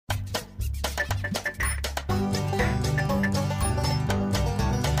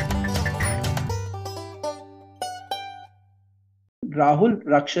Rahul,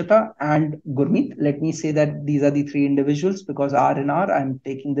 Rakshita and Gurmeet. Let me say that these are the three individuals because R and R, I'm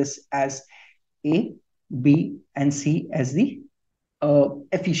taking this as A, B and C as the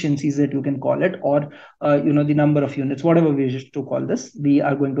efficiencies that you can call it, or the number of units, whatever we wish to call this. We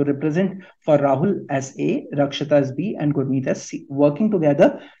are going to represent for Rahul as A, Rakshita as B and Gurmeet as C. Working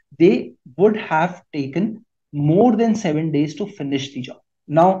together, they would have taken more than 7 days to finish the job.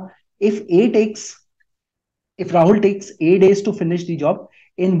 Now, if Rahul takes A days to finish the job,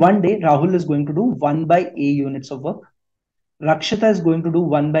 in one day, Rahul is going to do 1 by A units of work. Rakshita is going to do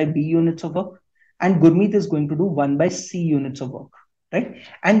 1 by B units of work. And Gurmeet is going to do 1 by C units of work, right?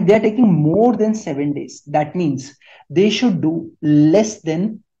 And they're taking more than 7 days. That means they should do less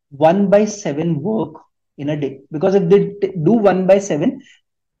than 1 by 7 work in a day. Because if they do 1 by 7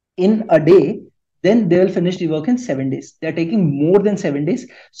 in a day, then they'll finish the work in 7 days. They're taking more than 7 days.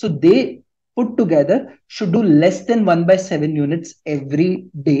 So they put together should do less than 1 by 7 units every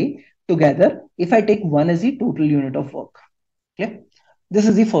day together if I take 1 as the total unit of work. Okay, this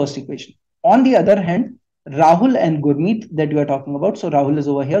is the first equation. On the other hand, Rahul and Gurmeet that you are talking about, so Rahul is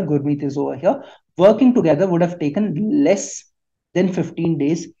over here, Gurmeet is over here, working together would have taken less than 15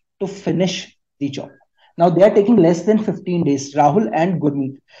 days to finish the job. Now they are taking less than 15 days, Rahul and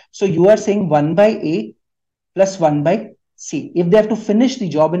Gurmeet. So you are saying 1 by A plus 1 by C. If they have to finish the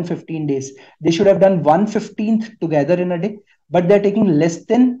job in 15 days, they should have done 1/15th together in a day, but they're taking less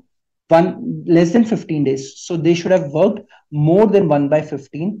than 15 days. So they should have worked more than 1 by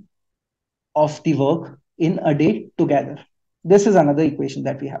 15 of the work in a day together. This is another equation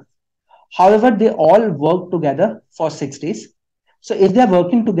that we have. However, they all work together for 6 days. So if they're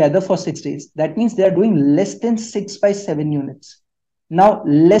working together for 6 days, that means they're doing less than 6 by 7 units. Now,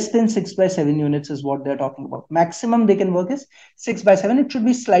 less than 6 by 7 units is what they're talking about. Maximum they can work is 6 by 7. It should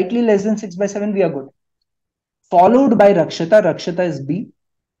be slightly less than 6 by 7. We are good. Followed by Rakshita. Rakshita is B,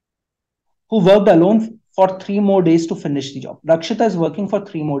 who worked alone for 3 more days to finish the job. Rakshita is working for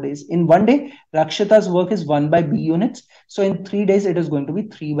 3 more days. In one day, Rakshita's work is 1 by B units. So in 3 days, it is going to be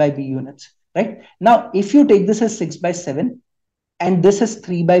 3 by B units, right? Now, if you take this as 6 by 7 and this is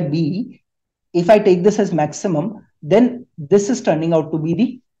 3 by B, if I take this as maximum, then this is turning out to be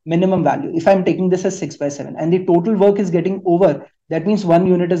the minimum value. If I'm taking this as 6 by 7 and the total work is getting over, that means 1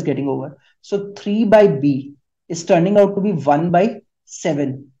 unit is getting over. So 3 by B is turning out to be 1 by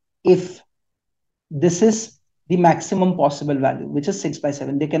 7 if this is the maximum possible value, which is 6 by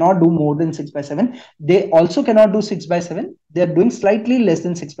 7. They cannot do more than 6 by 7. They also cannot do 6 by 7. They're doing slightly less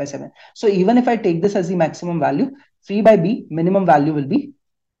than 6 by 7. So even if I take this as the maximum value, 3 by B minimum value will be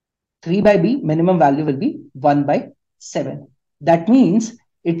 1 by 7. That means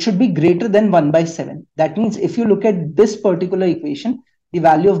it should be greater than 1 by 7. That means if you look at this particular equation, the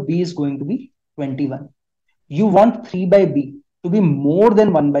value of B is going to be 21. You want 3 by B to be more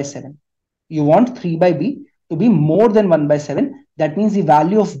than 1 by 7. You want 3 by B to be more than 1 by 7. That means the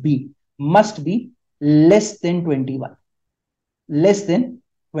value of B must be less than 21. Less than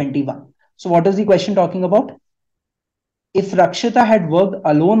 21. So what is the question talking about? If Rakshita had worked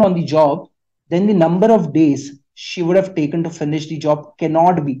alone on the job, then the number of days she would have taken to finish the job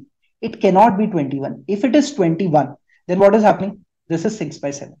cannot be. It cannot be 21. If it is 21, then what is happening? This is 6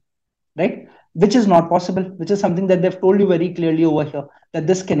 by 7, right? Which is not possible, which is something that they've told you very clearly over here, that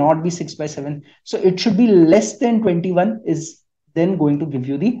this cannot be 6 by 7. So it should be less than 21 is then going to give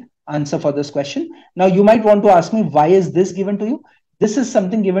you the answer for this question. Now you might want to ask me, why is this given to you? This is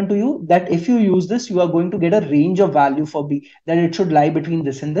something given to you that if you use this, you are going to get a range of value for B, that it should lie between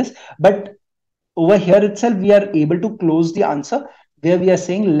this and this. But over here itself, we are able to close the answer where we are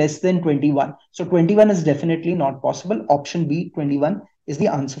saying less than 21. So 21 is definitely not possible. Option B, 21 is the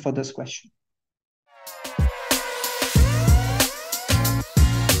answer for this question.